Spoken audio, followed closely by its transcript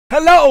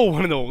Hello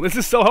one and all, this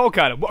is So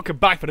Hellcat and welcome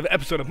back for another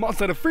episode of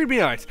Monster Hunter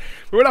Freedom Ice.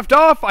 Where we left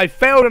off, I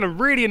failed on a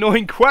really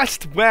annoying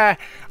quest where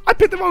I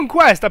picked the wrong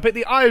quest. I picked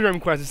the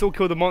Arisen quest and still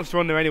killed the monster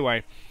on there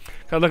anyway.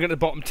 So I'm looking at the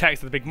bottom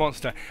text of the big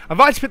monster.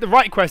 I've actually picked the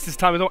right quest this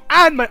time as well,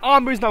 and my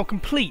armor is now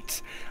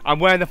complete. I'm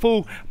wearing the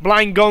full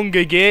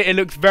Blangonga gear, it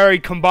looks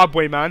very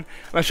Zimbabwe man.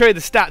 And I'll show you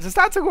the stats. The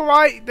stats are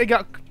alright, they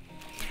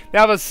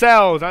have a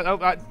cells.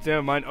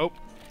 Never mind.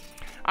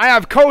 I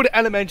have cold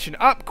elementation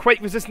up, quake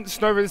resistance,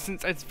 snow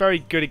resistance. It's very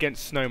good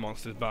against snow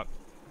monsters, but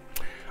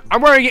I'm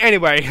wearing it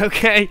anyway,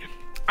 okay?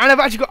 And I've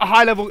actually got a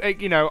high level,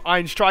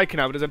 Iron Striker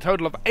now, but there's a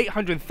total of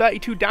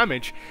 832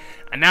 damage.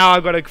 And now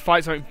I've got to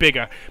fight something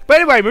bigger.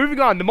 But anyway, moving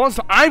on, the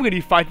monster I'm going to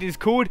be fighting is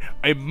called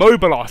a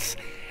Monoblos.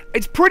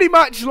 It's pretty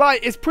much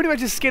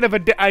a skin of I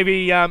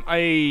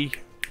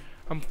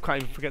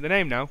can't even forget the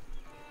name now.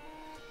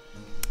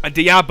 A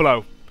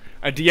Diablo.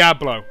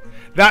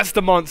 That's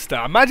the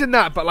monster. Imagine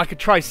that, but like a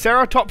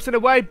Triceratops in a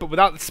way, but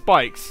without the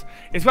spikes.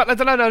 It's about, I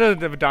don't know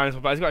the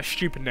dinosaur, but it's got a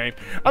stupid name.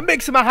 I'm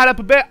mixing my hat up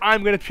a bit.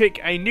 I'm going to pick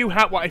a new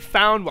hat, what I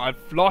found, what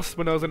I've lost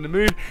when I was on the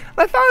move. And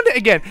I found it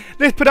again.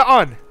 Let's put it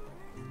on.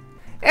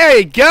 There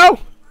you go.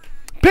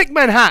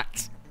 Pigman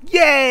hat.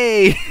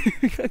 Yay!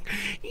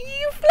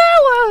 You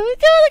flower!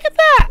 Look at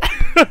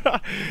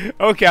that!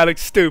 Okay, I look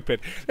stupid.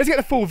 Let's get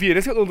the full view.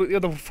 Let's get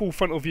the full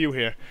frontal view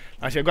here.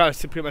 Actually, I've got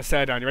to put my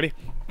stare down. You ready?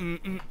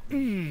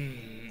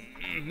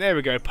 There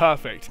we go,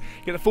 perfect.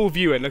 Get the full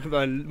view in. Look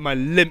at my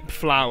limp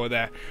flower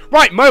there.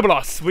 Right,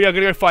 Monoblos. We are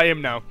going to go fight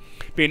him now.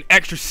 Being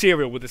extra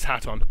serial with this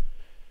hat on.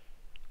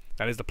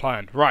 That is the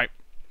plan. Right.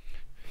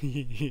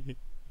 Okay.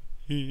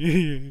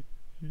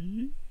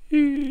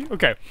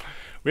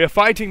 We are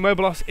fighting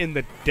Monoblos in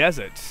the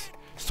desert.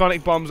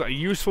 Sonic bombs are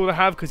useful to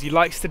have because he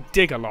likes to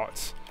dig a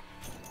lot.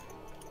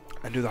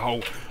 And do the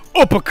whole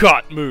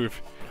uppercut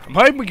move. I'm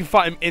hoping we can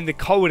fight him in the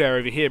cold area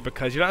over here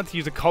because you don't have to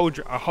use a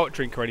hot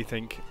drink or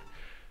anything.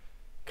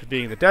 Because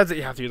being in the desert,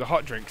 you have to use a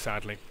hot drink,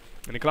 sadly.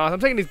 And the glass. I'm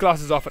taking these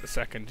glasses off at the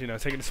second.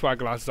 Taking the swag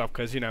glasses off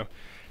because, kind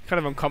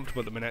of uncomfortable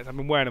at the minute. I've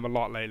been wearing them a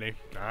lot lately.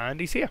 And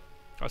he's here.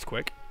 That was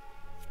quick.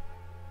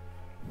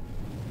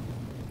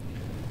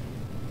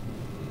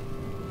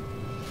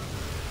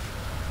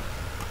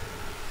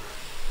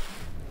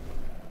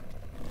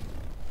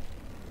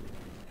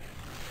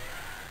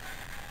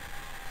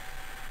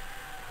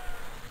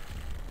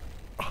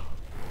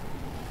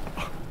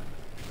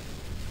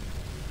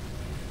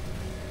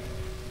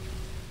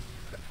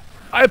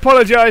 I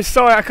apologise,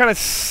 sorry, I kind of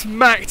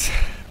smacked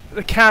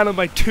the can on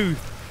my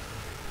tooth.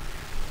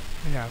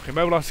 Yeah, okay,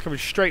 Monoblos is coming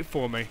straight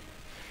for me.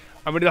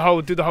 I'm going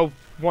to do the whole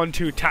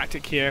 1-2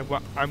 tactic here.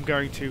 Well, I'm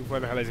going to, where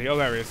the hell is he? Oh,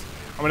 there he is.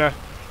 I'm going to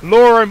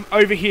lure him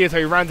over here so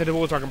he runs into the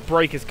wall so I can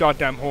break his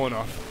goddamn horn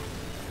off.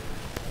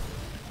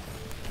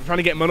 I'm trying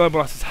to get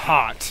Monoblos'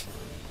 heart.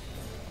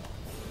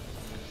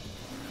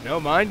 No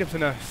mind, I'm just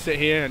going to sit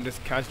here and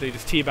just casually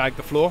just teabag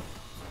the floor.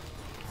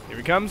 Here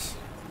he comes.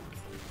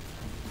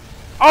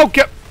 Oh,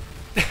 get...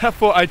 I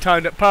thought I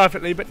timed it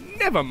perfectly, but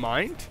never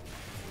mind.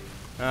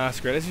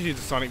 Screw it. Let's just use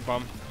the Sonic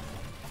Bomb.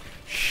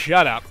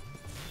 Shut up.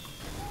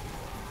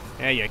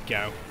 There you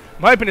go.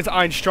 I'm hoping this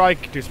Iron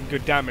Strike can do some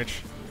good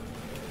damage.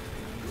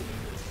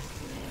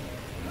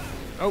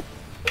 Oh.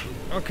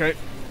 Okay.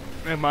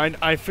 Never mind.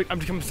 I'm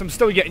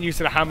still getting used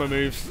to the hammer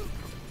moves.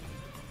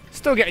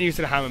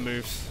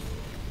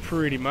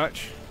 Pretty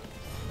much.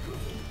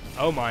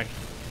 Oh my.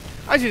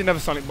 I just did another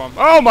Sonic Bomb.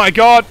 Oh my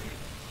god!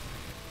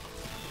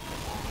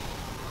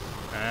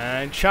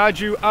 And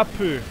charge you up.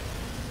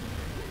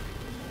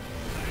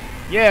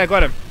 Yeah, I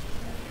got him.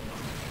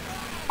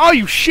 Oh,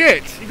 you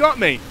shit! You got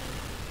me.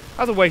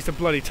 That was a waste of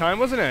bloody time,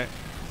 wasn't it?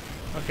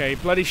 Okay,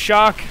 bloody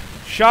shark.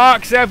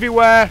 Sharks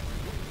everywhere.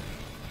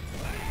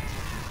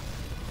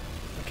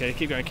 Okay,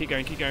 keep going.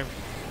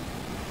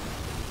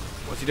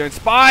 What's he doing?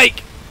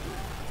 Spike!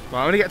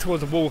 Well, I'm going to get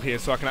towards the wall here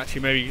so I can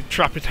actually maybe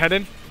trap his head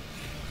in.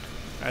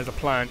 There's a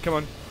plan. Come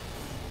on.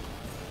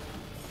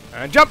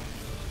 And jump!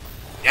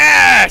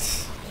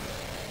 Yes!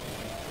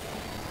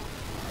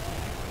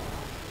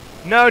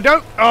 No,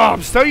 don't. Oh,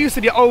 I'm so used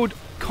to the old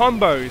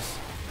combos.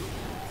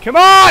 Come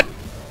on!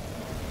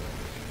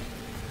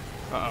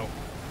 Uh-oh.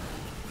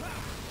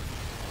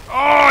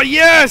 Oh,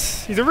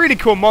 yes! He's a really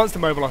cool monster,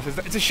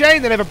 Monoblos. It's a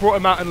shame they never brought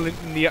him out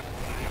in the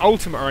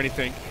Ultimate or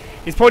anything.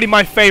 He's probably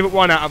my favourite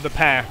one out of the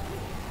pair.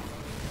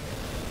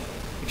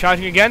 You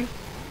charging again?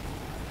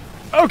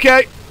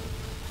 Okay.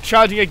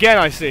 Charging again,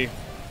 I see.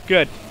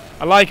 Good.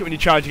 I like it when you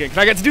charge again. Because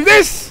I get to do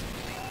this!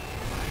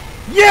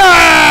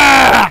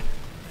 Yeah!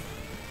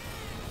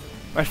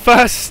 My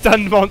first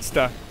stunned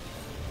monster.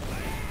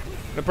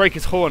 I'm gonna break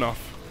his horn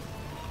off.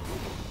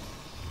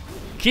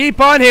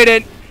 Keep on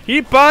hitting.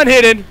 Keep on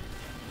hitting.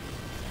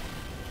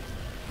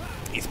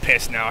 He's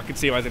pissed now. I can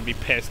see why he's gonna be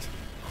pissed.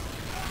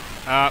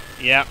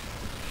 Yeah.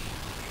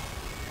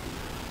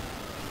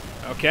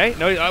 Okay.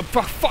 No,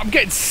 I'm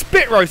getting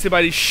spit roasted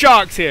by these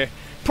sharks here.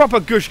 Proper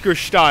gush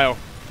gush style.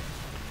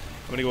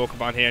 I'm gonna walk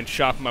up on here and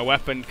sharpen my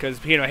weapon because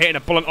hitting a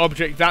blunt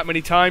object that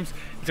many times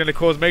is gonna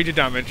cause major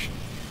damage.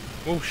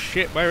 Oh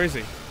shit, where is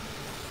he?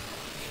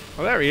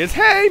 Oh, there he is.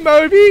 Hey,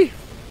 Moby!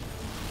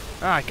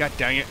 Ah, god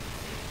dang it.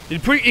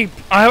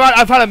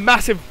 I've had a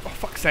massive... Oh,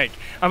 fuck's sake.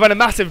 I've had a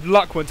massive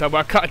luck one time where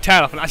I cut a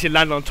tail off and actually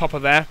landed on top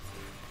of there.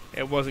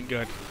 It wasn't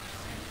good.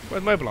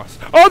 Where's Monoblos?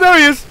 Oh, there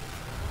he is!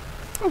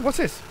 Oh, what's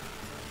this?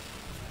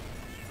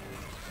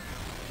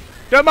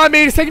 Don't mind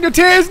me, just taking your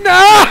tears.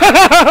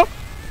 No!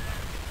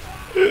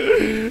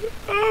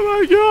 Oh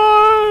my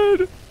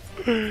god!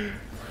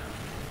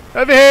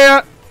 Over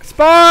here!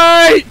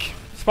 Spike!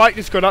 Spike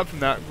just got up from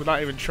that without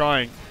even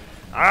trying.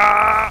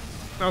 Ah!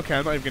 Okay,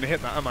 I'm not even going to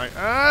hit that, am I?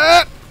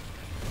 Ah!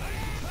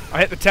 I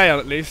hit the tail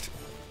at least.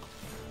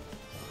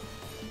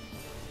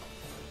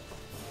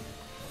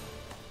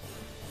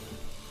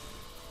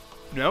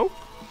 No?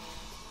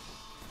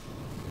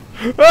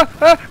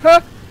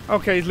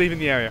 Okay, he's leaving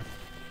the area.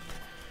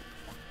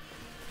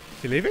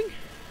 Is he leaving?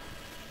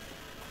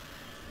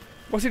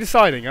 What's he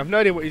deciding? I have no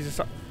idea what he's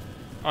deciding.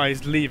 Oh,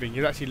 he's leaving.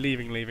 He's actually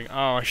leaving.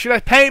 Oh, I should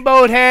have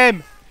paintballed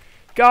him!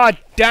 God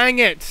dang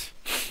it!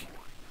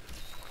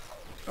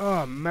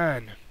 Oh,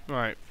 man.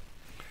 Right.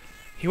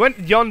 He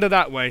went yonder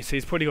that way, so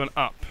he's probably gone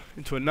up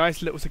into a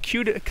nice little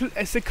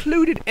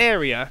secluded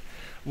area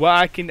where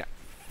I can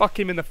fuck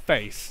him in the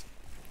face.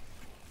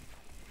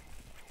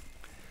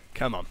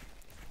 Come on.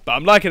 But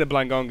I'm liking the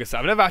Blangonga set.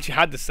 I've never actually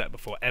had this set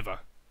before, ever.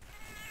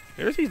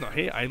 Here is he? He's not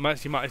here. He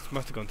must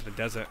have gone to the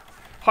desert.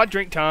 Hot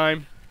drink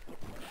time.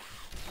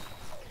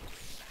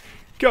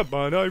 Come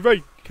on,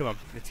 Irene. Come on.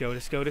 Let's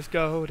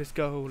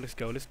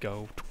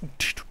go.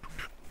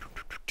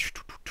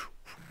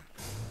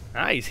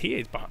 Ah, he's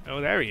here.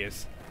 Oh, there he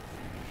is.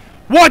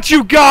 What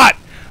you got?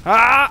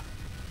 Ah!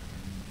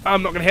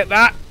 I'm not going to hit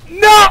that.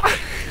 No!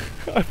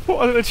 I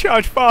thought I was going to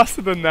charge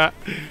faster than that.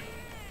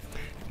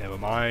 Never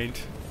mind.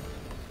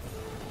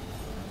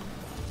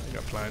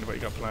 What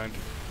you got planned?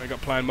 What you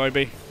got planned,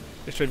 Moby?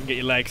 Just so you can get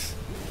your legs.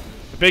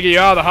 The bigger you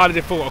are, the harder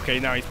they fall. Okay,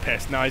 now he's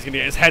pissed. Now he's going to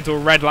get his head all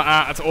red like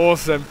that. That's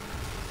awesome.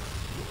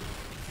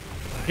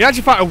 You can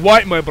actually fight a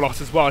white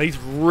Monoblos as well. He's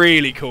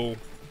really cool.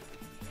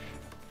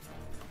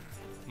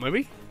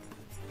 Moby?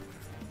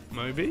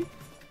 Moby?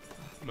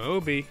 Oh,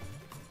 do you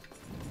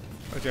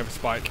have a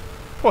Spike?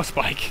 Poor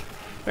Spike.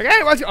 Okay,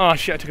 oh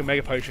shit, I took a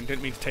Mega Potion.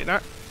 Didn't mean to take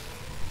that.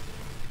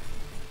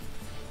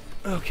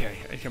 Okay,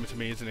 he's coming to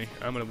me, isn't he?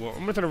 I'm gonna walk.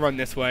 I'm gonna run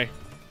this way.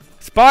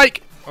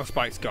 Spike! Oh,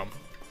 Spike's gone.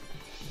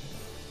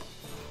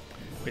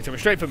 He's coming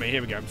straight for me.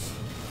 Here we go.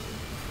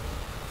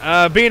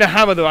 Being a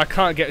hammer, though, I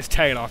can't get his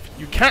tail off.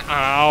 You can't.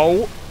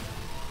 Ow!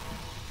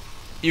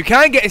 You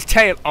can get his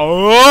tail.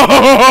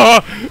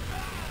 Oh!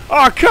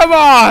 Oh, come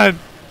on!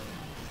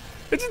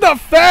 It's not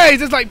fair. He's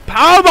just like,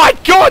 oh my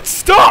god,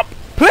 stop!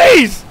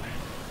 Please!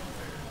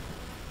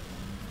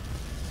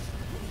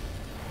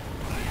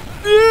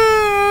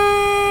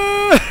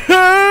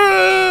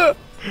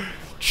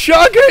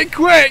 Chug it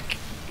quick!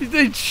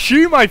 They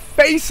chew my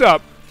face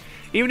up!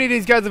 Even if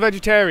these guys are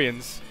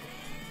vegetarians.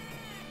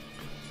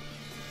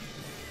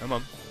 Come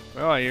on.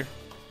 Where are you?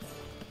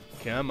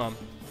 Come on.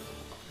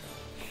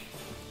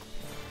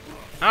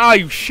 Ah,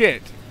 you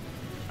shit!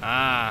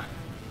 Ah.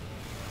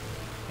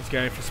 He's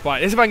going for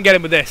Spike. Let's see if I can get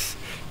him with this.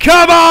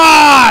 Come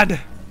on!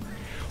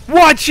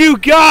 What you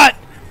got?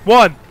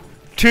 1,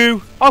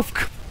 2. Oh,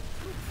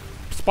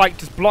 Spike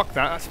just blocked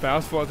that. That's fair. I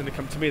thought it was going to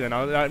come to me then.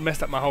 I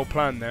messed up my whole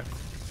plan there.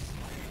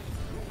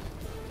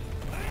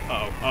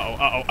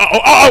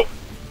 Uh-oh.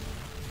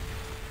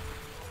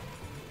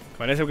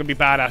 Come on, this is going to be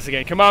badass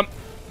again. Come on.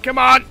 Come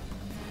on.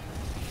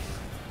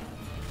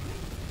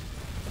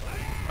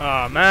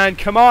 Oh, man.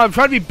 Come on. I'm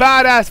trying to be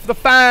badass for the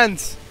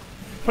fans.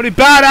 I'm trying to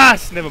be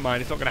badass. Never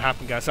mind. It's not going to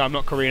happen, guys. So I'm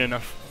not Korean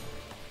enough.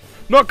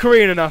 Not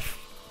Korean enough.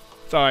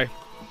 Sorry.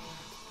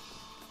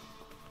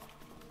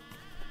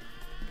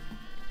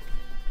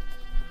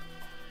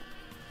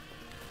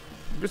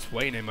 I'm just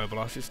waiting in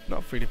Monoblos. It's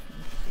not free to...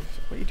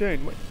 What are you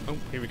doing? Wait. Oh,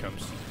 here he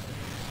comes.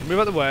 Move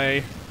out the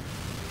way.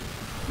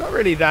 Not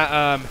really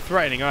that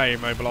threatening, are you,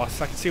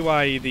 Monoblos? I can see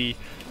why the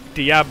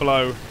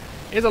Diablo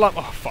is a lot...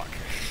 Oh, fuck.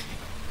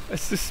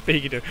 Let's just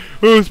speak to...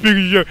 Oh, speaking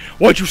to you.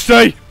 What'd you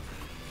say?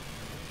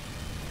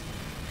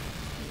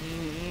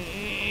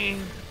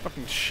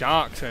 Fucking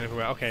sharks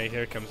everywhere. Okay,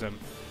 here it comes then.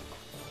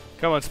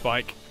 Come on,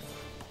 Spike.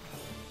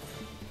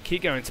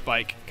 Keep going,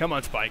 Spike. Come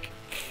on, Spike.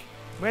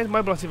 Where's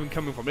Monoblos even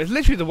coming from? It's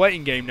literally the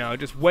waiting game now,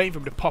 just waiting for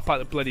him to pop out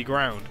the bloody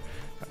ground.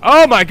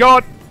 Oh my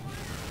god!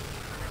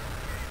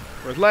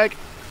 For his leg.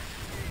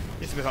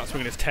 He's gonna start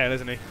swinging his tail,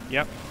 isn't he?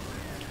 Yep.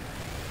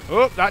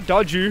 Oh, that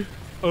dodged you.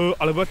 Oh,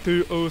 I'm about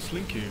to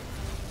slink you.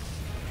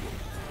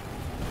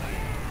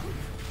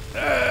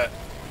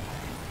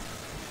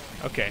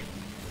 Okay.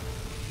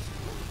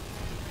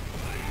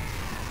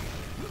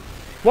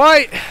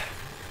 Why?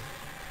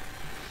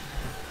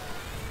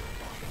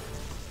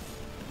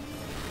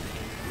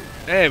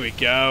 There we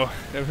go.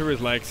 Over through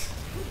his legs.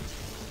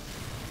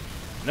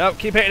 No,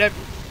 keep hitting him.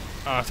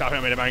 Oh, sorry,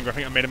 I think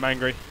I made him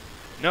angry.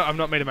 No, I've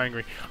not made him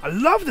angry. I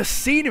love the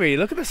scenery.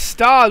 Look at the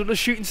stars. All the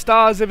shooting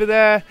stars over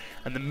there.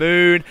 And the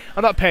moon.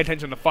 I'm not paying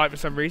attention to the fight for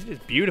some reason.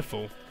 It's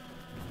beautiful.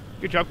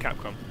 Good job,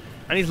 Capcom.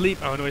 And he's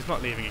leaving. Oh no, he's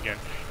not leaving again.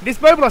 This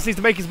Monoblos needs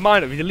to make his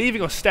mind up. Either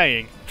leaving or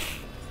staying.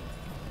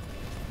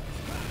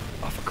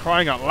 Oh, for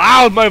crying out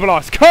loud,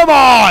 Monoblos! Come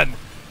on!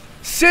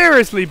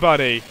 Seriously,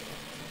 buddy!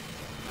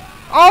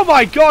 Oh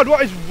my god,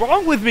 what is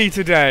wrong with me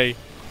today?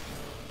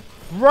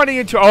 Running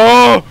into...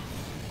 Oh!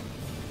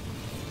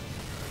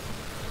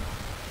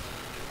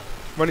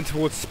 Running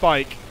towards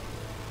Spike.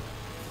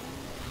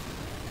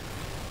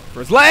 For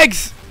his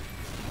legs!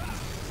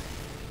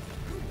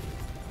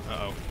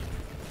 Uh-oh.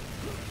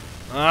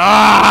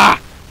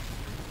 Ah!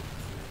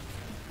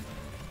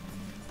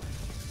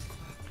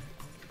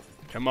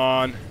 Come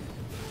on.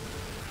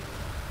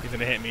 He's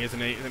gonna hit me, isn't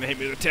he? He's gonna hit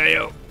me with a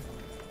tail.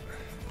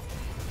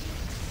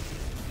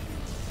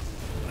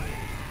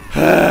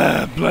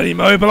 Bloody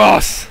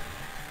Monoblos!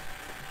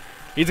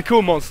 He's a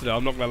cool monster though,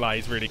 I'm not gonna lie,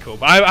 he's really cool.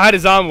 But I had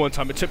his armor one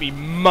time, it took me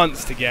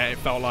months to get, it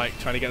felt like,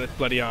 trying to get the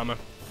bloody armor.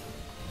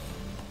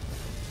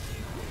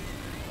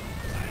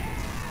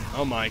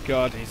 Oh my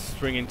god, he's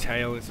swinging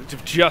tail, it's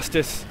of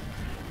justice.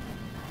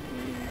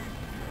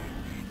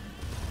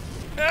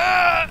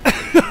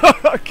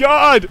 Oh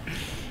god!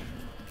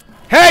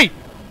 Hey!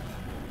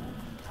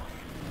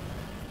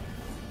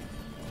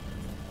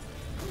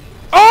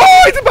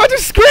 Oh, he's about to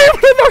scream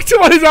when I knocked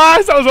him on his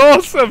ass! That was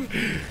awesome!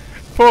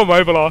 Poor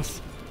Monoblos.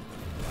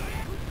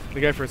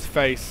 Gonna go for his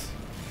face.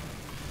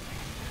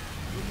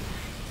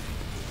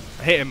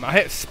 I hit him. I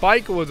hit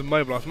Spike or was it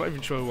Monoblos? I'm not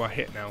even sure who I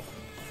hit now.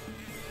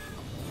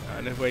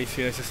 And the way you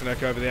see there's just an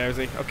echo over there, is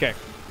he? Okay.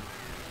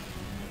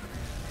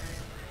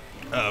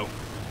 Uh oh.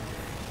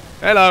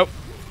 Hello!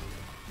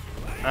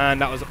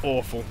 And that was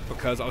awful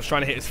because I was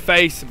trying to hit his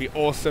face and be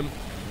awesome.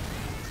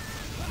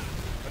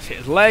 Let's hit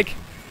his leg.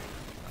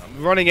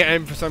 I'm running at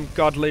him for some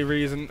godly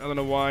reason. I don't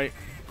know why.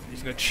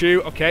 He's gonna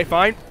chew. Okay,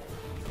 fine.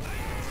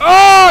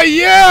 Oh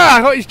yeah!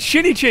 I got his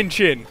chinny chin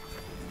chin.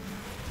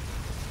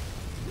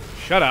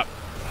 Shut up.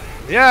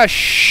 Yeah,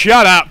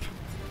 shut up.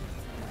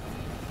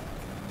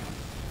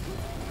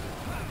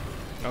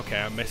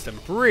 Okay, I missed him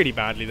really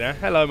badly there.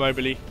 Hello,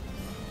 Mobley.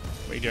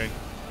 What are you doing?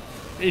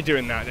 What are you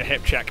doing that? The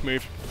hip check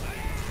move.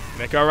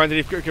 They go around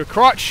the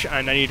crotch,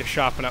 and I need to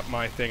sharpen up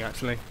my thing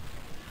actually.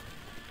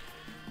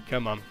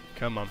 Come on,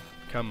 come on,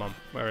 come on.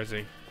 Where is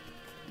he?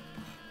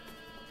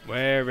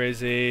 Where is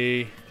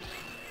he?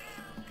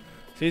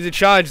 So he's a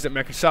charge at me.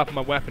 I can sharpen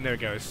my weapon. There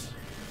he goes.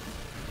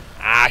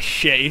 Ah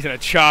shit, he's gonna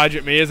charge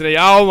at me, isn't he?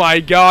 Oh my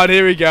god,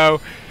 here we go.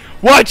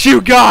 What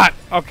you got?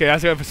 Okay,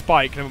 that's going for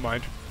Spike. Never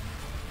mind.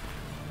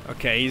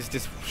 Okay, he's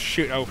just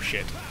shoot. Oh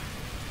shit.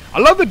 I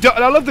love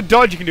the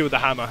dodge you can do with the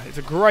hammer. It's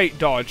a great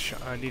dodge.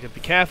 I need to be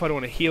careful. I don't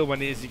want to heal when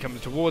it is he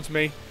comes towards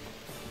me.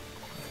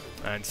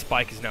 And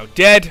Spike is now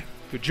dead.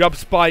 Good job,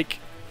 Spike.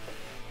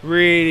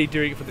 Really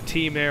doing it for the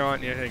team here,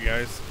 aren't you? Here he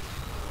goes.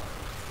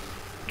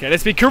 Okay,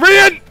 let's be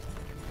Korean.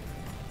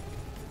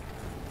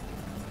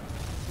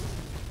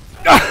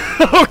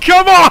 Oh,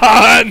 come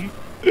on!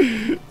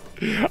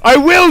 I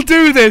will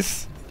do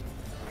this.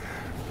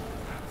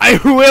 I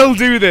will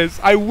do this.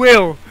 I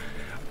will.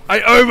 I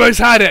almost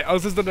had it. I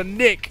was just on a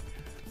nick.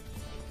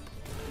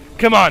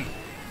 Come on.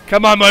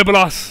 Come on,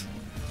 Monoblos.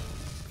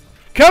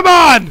 Come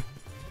on!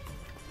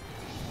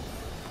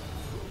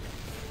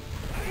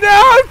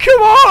 No,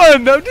 come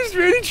on! I'm just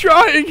really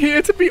trying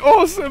here to be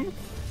awesome.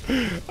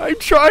 I'm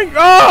trying.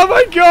 Oh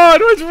my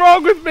god, what's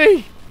wrong with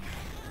me?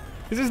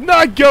 This is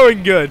not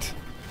going good.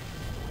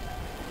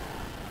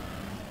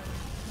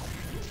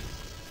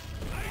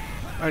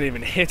 I didn't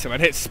even hit him. I'd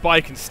hit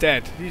Spike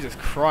instead. Jesus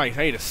Christ,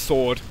 I need a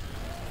sword.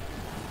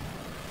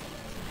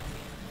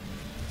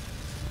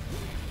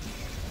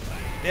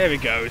 There we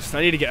go.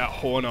 I need to get that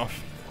horn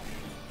off.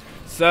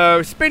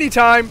 So, speedy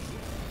time.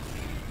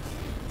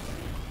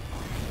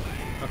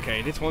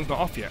 Okay, this one's not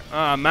off yet.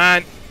 Ah,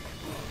 man.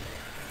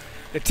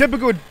 The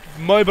typical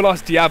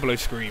Monoblos Diablo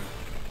scream.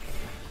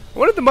 I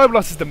wonder if the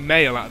Monoblos is the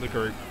male out of the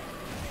group.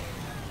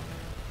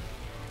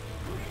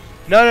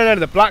 No,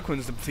 the black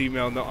one's the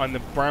female and the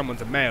brown one's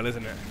the male,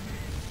 isn't it?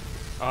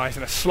 Oh, he's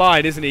gonna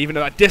slide, isn't he? Even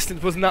though that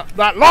distance wasn't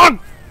that long!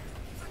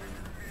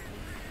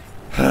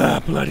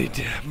 Ah, bloody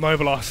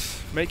Monoblos.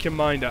 Make your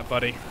mind up,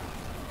 buddy.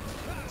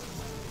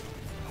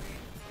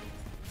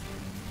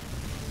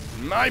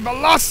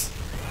 Monoblos!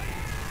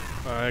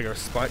 Oh, there goes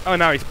Spike. Oh,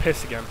 now he's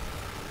pissed again.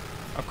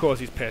 Of course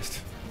he's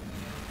pissed.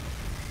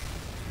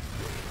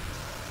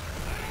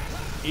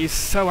 He's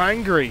so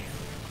angry.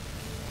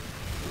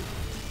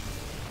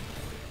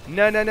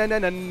 No.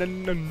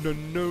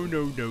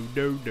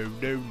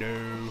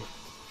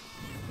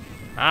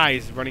 Ah,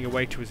 he's running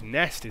away to his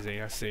nest, is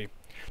he? I see.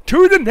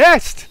 To the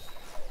nest!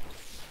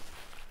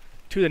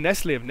 To the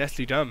Nestle of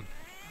Nestle Dum.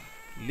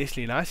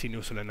 Nestle Lassie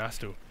no solo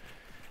nasto.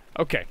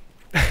 Okay.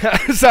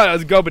 So that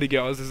was gobbledygook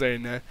I was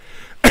saying there.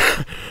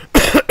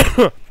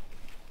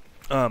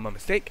 My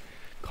mistake.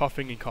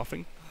 Coughing and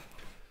coughing.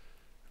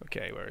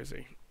 Okay, where is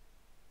he?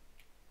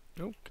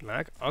 Oh,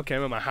 lag. Okay,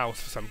 I'm at my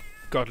house for some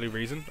godly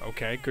reason.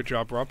 Okay, good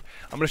job, Rob.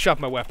 I'm gonna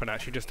sharpen my weapon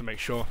actually just to make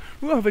sure.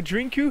 Ooh, have a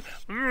drink, you.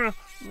 That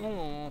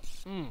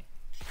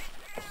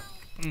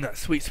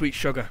sweet, sweet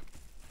sugar.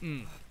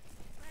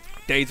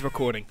 Days of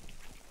recording.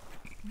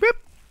 Bip.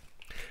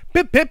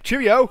 Bip, bip,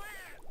 cheerio.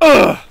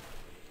 Ugh.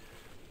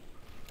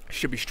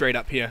 Should be straight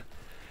up here.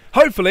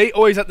 Hopefully,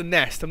 or he's at the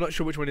nest. I'm not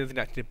sure which one he's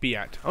actually to be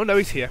at. Oh no,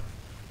 he's here.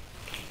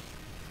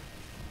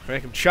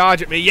 Make him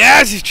charge at me.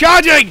 Yes, he's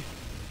charging!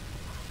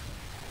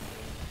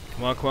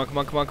 Come on, come on, come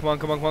on, come on, come on,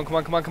 come on, come on, come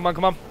on, come on, come on,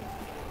 come on.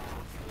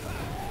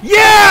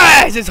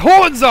 Yes! His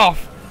horns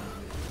off!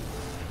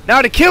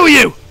 Now to kill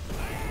you!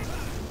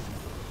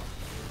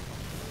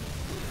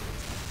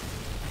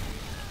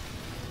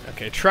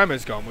 Okay,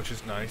 Tremor's gone, which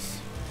is nice.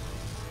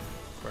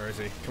 Where is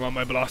he? Come on,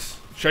 Monoblos.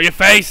 Show your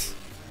face!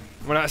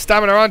 I'm running out of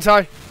stamina, aren't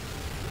I?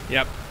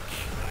 Yep.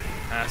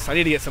 So I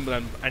need to get some of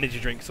them energy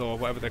drinks or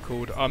whatever they're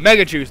called. Oh,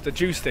 Mega Juice, the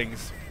juice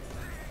things.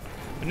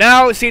 But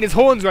now, seeing his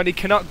horns around, he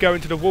cannot go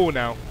into the wall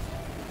now.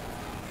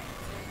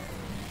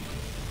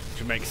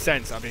 Which makes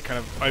sense. That'd be kind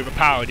of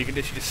overpowered. You can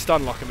literally just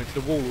stun lock him into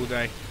the wall all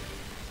day.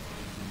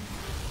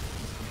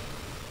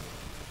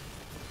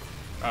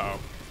 Uh-oh.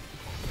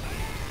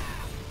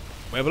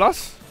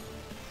 Monoblos?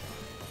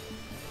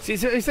 See,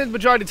 he says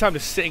majority of the time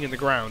just sitting in the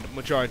ground.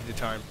 Majority of the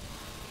time.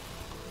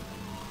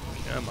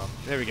 Come on.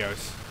 There he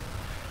goes.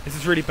 This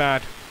is really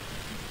bad.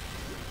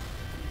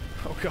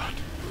 Oh god.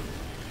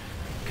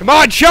 Come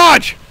on,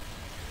 charge!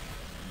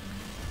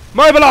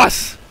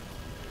 Monoblos!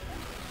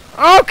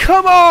 Oh,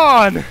 come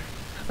on!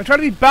 I'm trying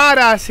to be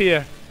badass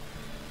here.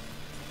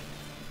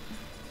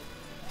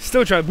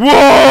 Still trying.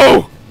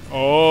 Whoa!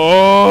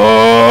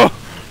 Oh!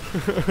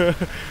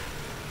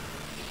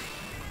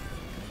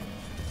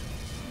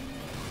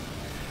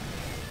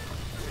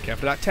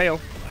 Careful of that tail.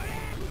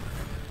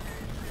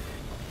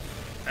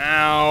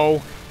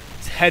 Ow!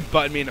 It's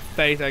headbutting me in the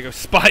face. There I go.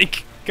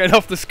 Spike! Get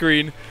off the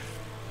screen.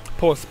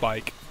 Poor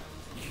Spike.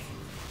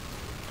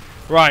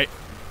 Right.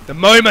 The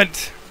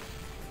moment.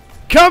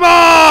 Come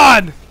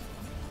on!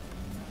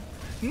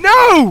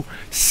 No!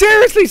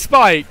 Seriously,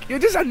 Spike! You're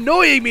just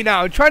annoying me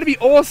now. I'm trying to be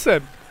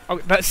awesome. Oh,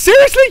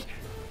 seriously?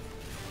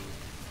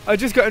 I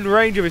just got in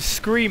range of his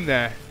scream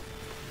there.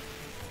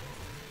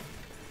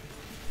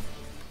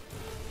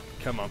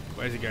 Come on.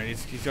 Where's he going?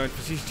 He's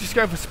just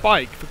going for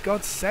Spike. For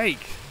God's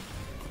sake.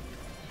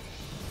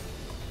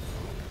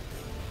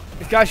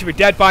 This guy should be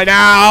dead by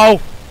now!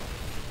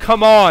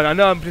 Come on! I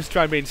know I'm just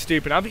trying to be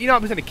stupid. You know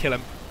I'm just going to kill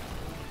him.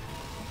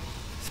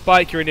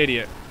 Spike, you're an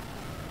idiot.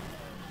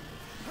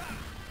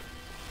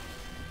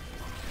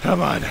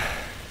 Come on.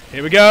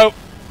 Here we go.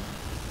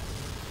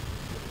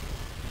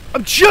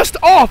 I'm just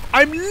off!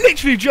 I'm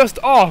literally just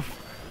off!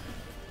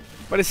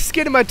 By the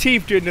skin of my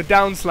teeth doing the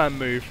down slam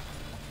move.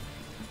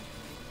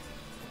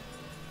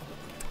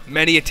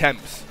 Many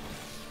attempts.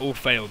 All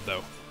failed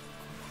though.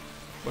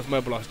 What's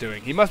Monoblos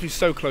doing? He must be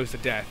so close to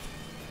death.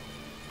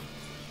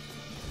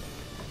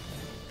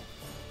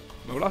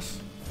 Monoblos?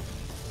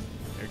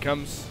 Here he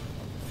comes.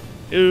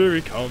 Here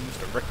he comes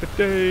to wreck the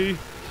day.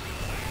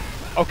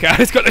 Okay, I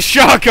just got the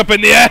shark up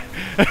in the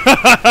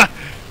air.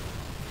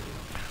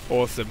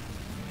 Awesome.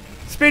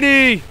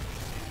 Speedy!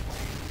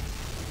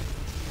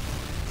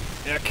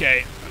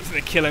 Okay, I'm just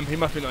gonna kill him. He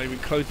must be not even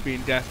close to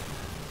being death.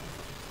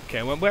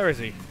 Okay, well, where is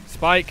he?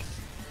 Spike?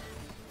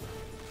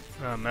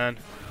 Oh man,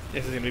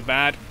 this is gonna be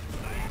bad.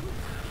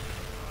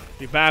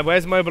 Be bad.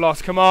 Where's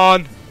Monoblos? Come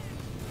on!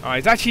 Oh,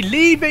 he's actually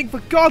leaving, for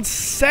God's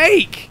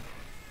sake!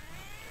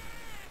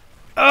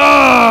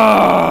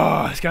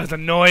 Oh, this guy's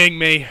annoying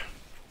me.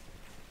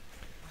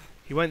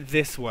 He went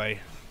this way.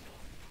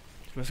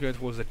 He must go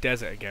towards the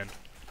desert again.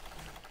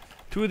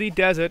 To the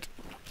desert.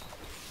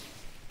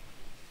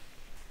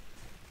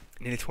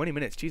 Nearly 20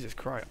 minutes. Jesus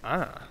Christ.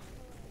 Ah.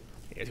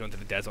 He's going to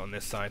the desert on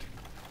this side.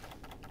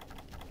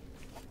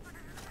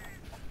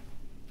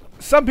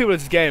 Some people in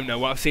this game know.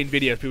 Well, I've seen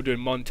videos, people doing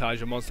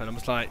montage or monster, and I'm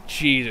just like,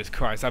 Jesus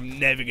Christ, I'm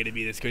never going to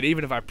be this good.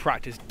 Even if I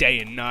practice day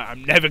and night,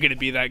 I'm never going to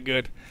be that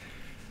good.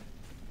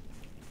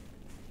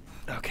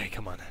 Okay,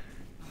 come on.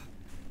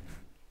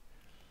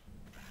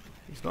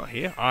 He's not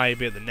here? Ah, he'll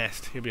be at the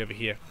nest. He'll be over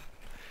here.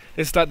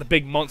 This is like the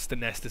big monster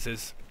nest, this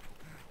is.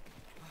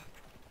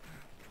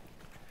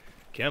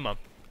 Come on.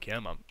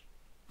 Come on.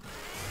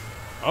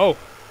 Oh!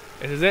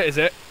 This is it, is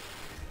it?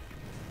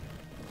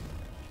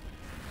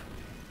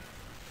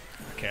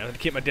 Okay, I'm going to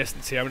keep my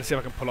distance here. I'm going to see if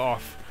I can pull it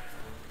off.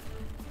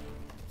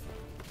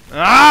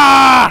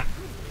 Ah!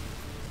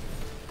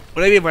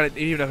 Well, even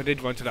if I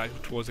did run to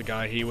that towards the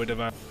guy, he would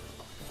have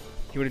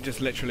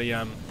just literally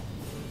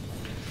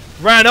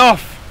ran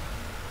off.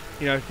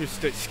 You know,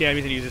 just scare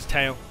me to use his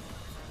tail.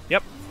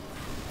 Yep.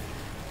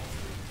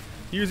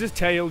 Use his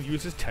tail.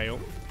 Use his tail.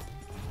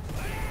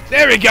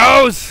 There he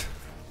goes.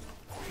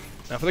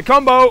 Now for the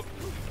combo.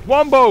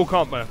 Wombo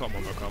combo. Not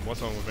wombo combo.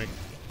 What's wrong with me?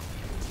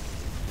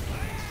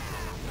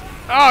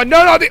 Oh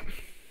no! No,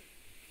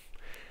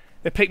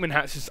 the Pikmin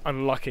hat's just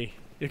unlucky.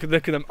 You can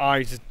look at them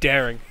eyes just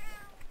daring.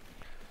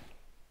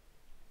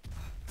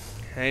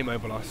 Hey,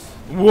 Monoblos.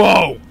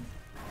 Whoa!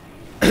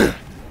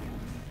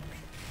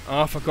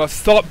 Oh, for God,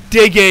 stop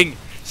digging!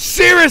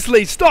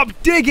 Seriously, stop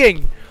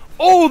digging!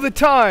 All the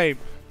time!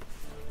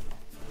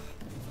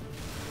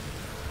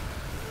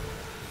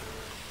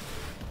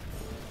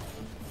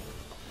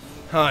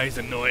 Oh, he's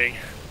annoying.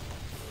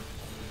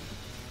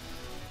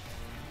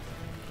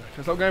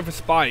 Stop going for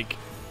Spike.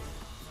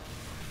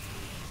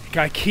 The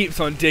guy keeps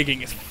on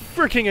digging. It's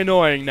freaking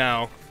annoying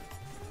now.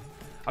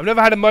 I've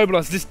never had a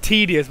Monoblos this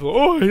tedious. But,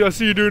 oh, I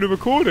see you doing a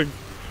recording.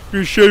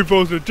 You shave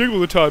balls and dig all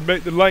the time,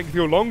 make the length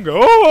feel longer.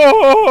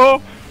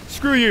 Oh!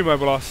 Screw you,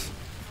 Monoblos.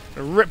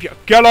 I'll rip you.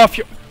 Get off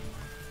you.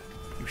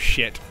 You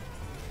shit.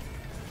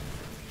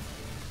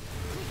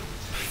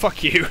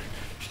 Fuck you.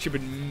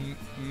 Stupid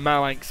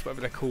Malanx,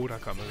 whatever they're called. I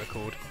can't remember what they're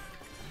called.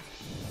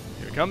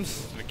 Here he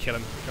comes. I'm gonna kill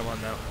him. Come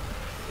on now.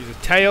 Use a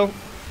tail.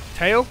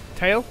 Tail?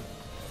 Tail?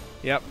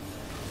 Yep.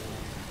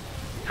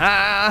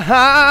 Ha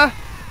ha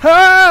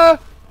ha!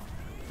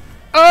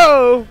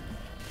 Oh!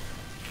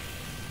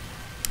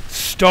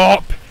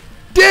 Stop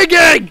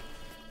digging!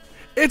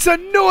 It's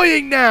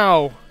annoying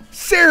now!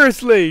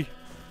 Seriously!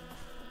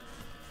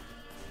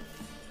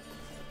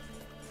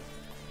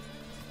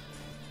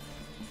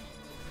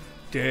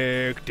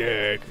 Dig,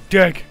 dig,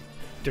 dig!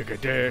 Dig a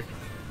dig.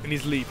 And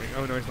he's leaving.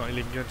 Oh no, he's not. He's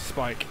leaving. He's going to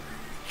Spike.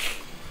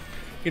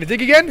 You gonna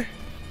dig again?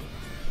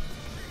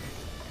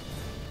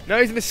 No,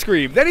 he's gonna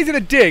scream. Then he's gonna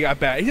dig, I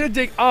bet. He's gonna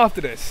dig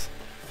after this.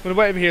 I'm gonna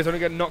wait over here so I don't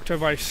get knocked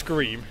over by a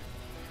scream.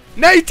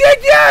 No, he dig!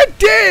 Yeah,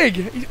 dig!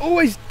 He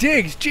always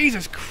digs.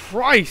 Jesus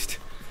Christ.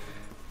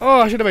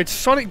 Oh, I should have made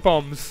sonic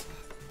bombs.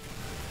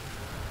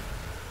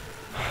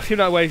 Seem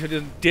that way so he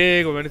doesn't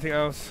dig or anything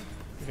else.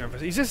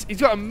 He's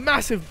got a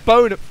massive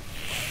bone.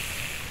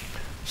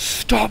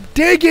 Stop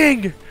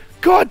digging!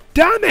 God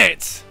damn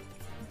it!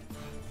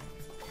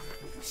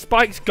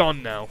 Spike's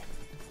gone now.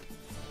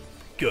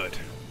 Good.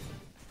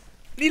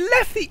 He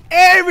left the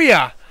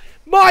area!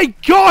 My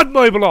God,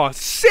 Monoblos!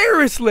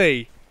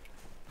 Seriously!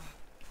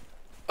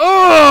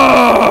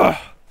 Ugh!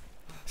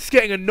 It's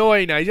getting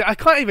annoying now. I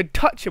can't even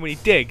touch him when he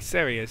digs.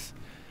 There he is.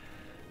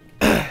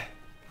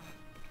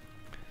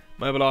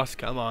 Monoblos,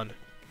 come on.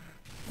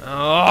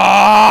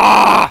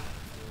 Ah!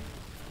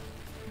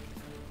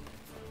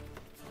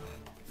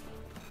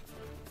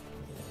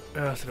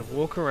 Sort of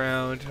walk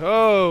around.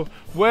 Oh,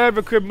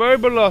 wherever could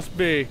Monoblos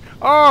be?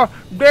 Ah,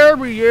 there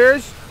he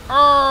is.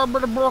 Ah, I'm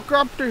gonna walk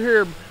up to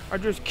him. I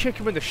just kick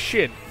him in the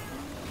shin.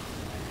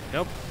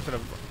 Nope, sort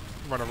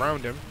of run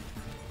around him.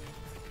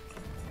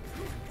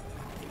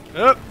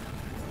 Oh,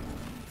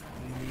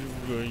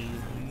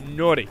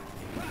 naughty.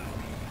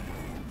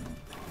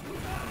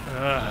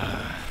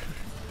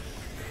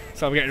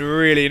 So I'm getting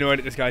really annoyed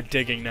at this guy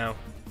digging now.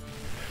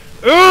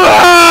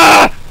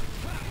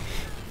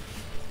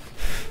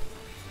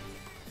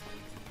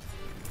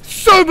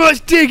 So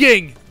much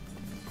digging!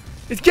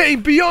 It's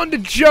getting beyond a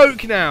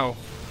joke now.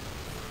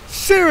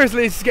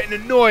 Seriously, this is getting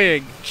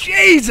annoying.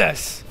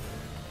 Jesus!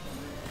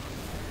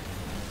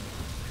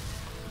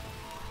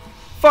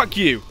 Fuck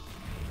you.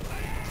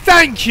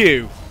 Thank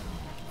you.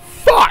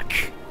 Fuck!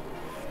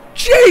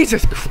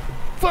 Jesus Christ.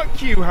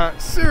 Fuck you,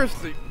 Hat.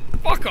 Seriously.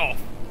 Fuck off.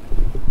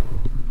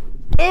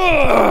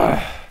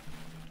 Ugh.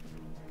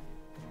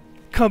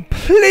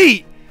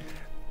 Complete.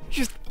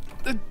 Just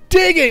the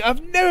digging.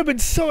 I've never been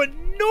so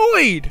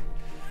annoyed.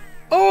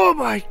 Oh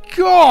my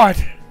God.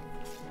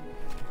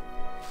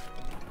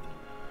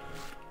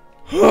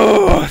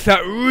 Oh,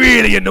 that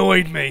really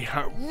annoyed me.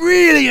 That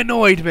really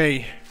annoyed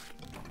me.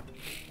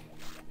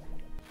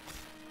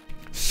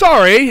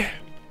 Sorry.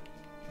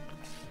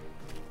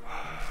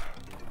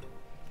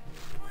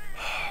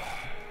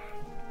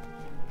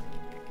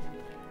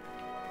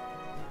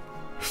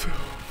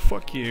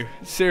 Fuck you.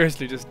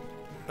 Seriously, just...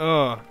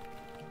 Oh,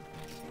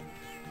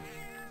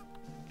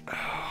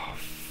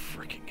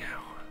 freaking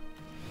hell.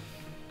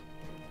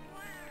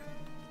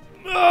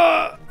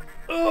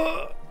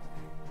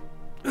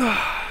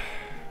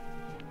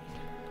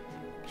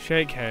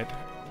 Shake head.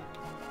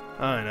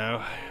 I don't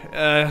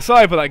know.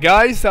 Sorry about that,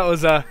 guys. That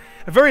was a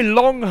very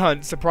long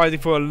hunt, surprising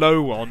for a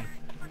low one.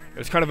 It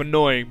was kind of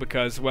annoying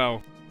because,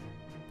 well,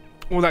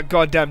 all that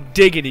goddamn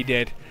digging he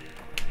did.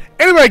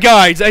 Anyway,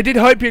 guys, I did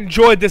hope you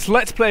enjoyed this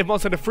Let's Play of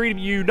Monster Hunter Freedom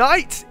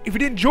Unite. If you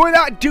did enjoy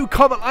that, do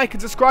comment, like,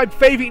 and subscribe.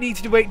 Favorite you need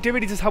to do it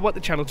just help out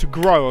the channel to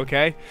grow,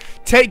 okay?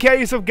 Take care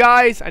of yourself,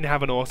 guys, and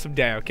have an awesome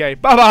day, okay?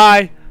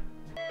 Bye-bye!